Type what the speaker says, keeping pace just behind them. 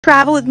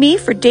Travel with me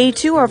for day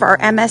 2 of our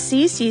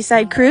MSC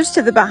Seaside cruise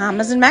to the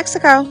Bahamas and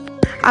Mexico.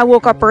 I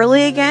woke up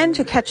early again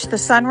to catch the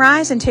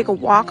sunrise and take a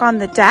walk on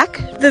the deck.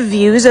 The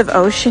views of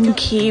Ocean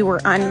Key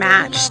were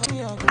unmatched.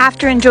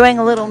 After enjoying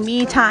a little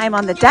me time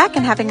on the deck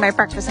and having my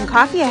breakfast and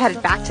coffee, I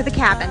headed back to the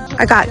cabin.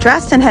 I got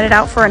dressed and headed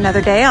out for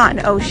another day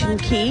on Ocean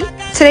Key.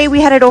 Today we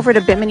headed over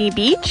to Bimini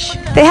Beach.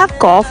 They have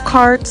golf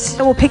carts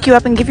that will pick you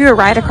up and give you a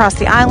ride across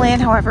the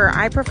island. However,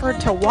 I preferred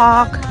to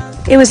walk.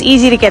 It was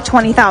easy to get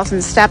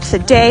 20,000 steps a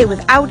day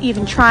without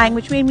even trying,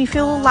 which made me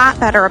feel a lot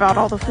better about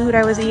all the food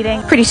I was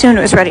eating. Pretty soon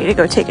it was ready to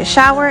go take a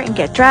shower and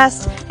get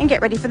dressed and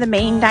get ready for the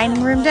main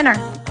dining room dinner.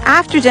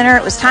 After dinner,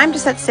 it was time to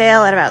set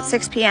sail at about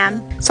 6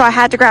 p.m. So I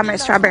had to grab my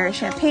strawberry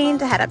champagne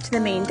to head up to the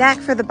main deck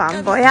for the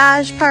Bon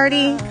Voyage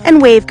party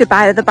and wave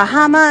goodbye to the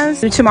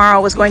Bahamas.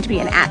 Tomorrow was going to be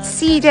an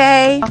at-sea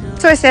day.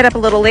 So I stayed up a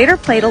little later,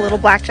 played a little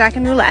blackjack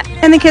and roulette.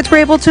 And the kids were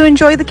able to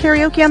enjoy the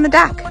karaoke on the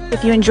deck.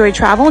 If you enjoy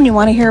travel and you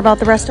want to hear about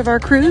the rest of our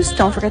cruise,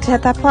 don't forget to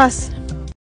hit that plus.